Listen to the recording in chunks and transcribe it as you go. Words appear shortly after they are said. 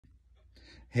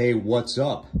Hey, what's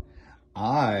up?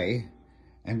 I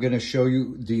am going to show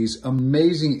you these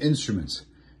amazing instruments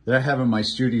that I have in my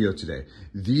studio today.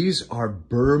 These are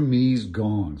Burmese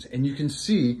gongs, and you can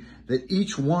see that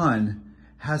each one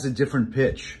has a different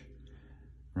pitch,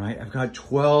 right? I've got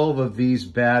 12 of these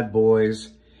bad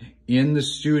boys in the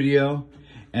studio,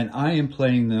 and I am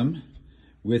playing them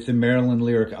with the Maryland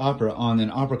Lyric Opera on an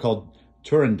opera called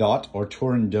Turandot, or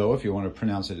Turandot, if you want to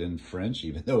pronounce it in French,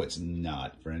 even though it's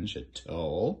not French at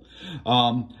all.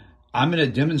 I'm going to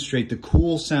demonstrate the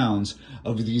cool sounds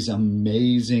of these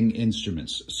amazing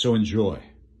instruments. So enjoy.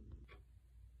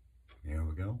 Here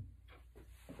we go.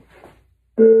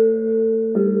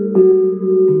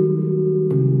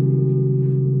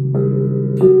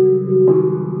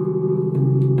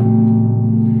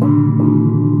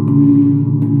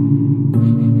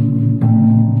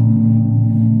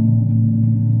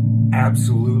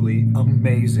 Absolutely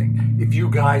amazing. If you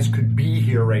guys could be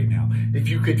here right now, if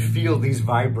you could feel these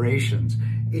vibrations,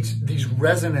 these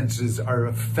resonances are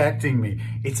affecting me.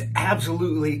 It's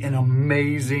absolutely an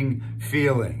amazing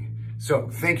feeling. So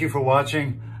thank you for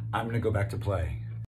watching. I'm going to go back to play.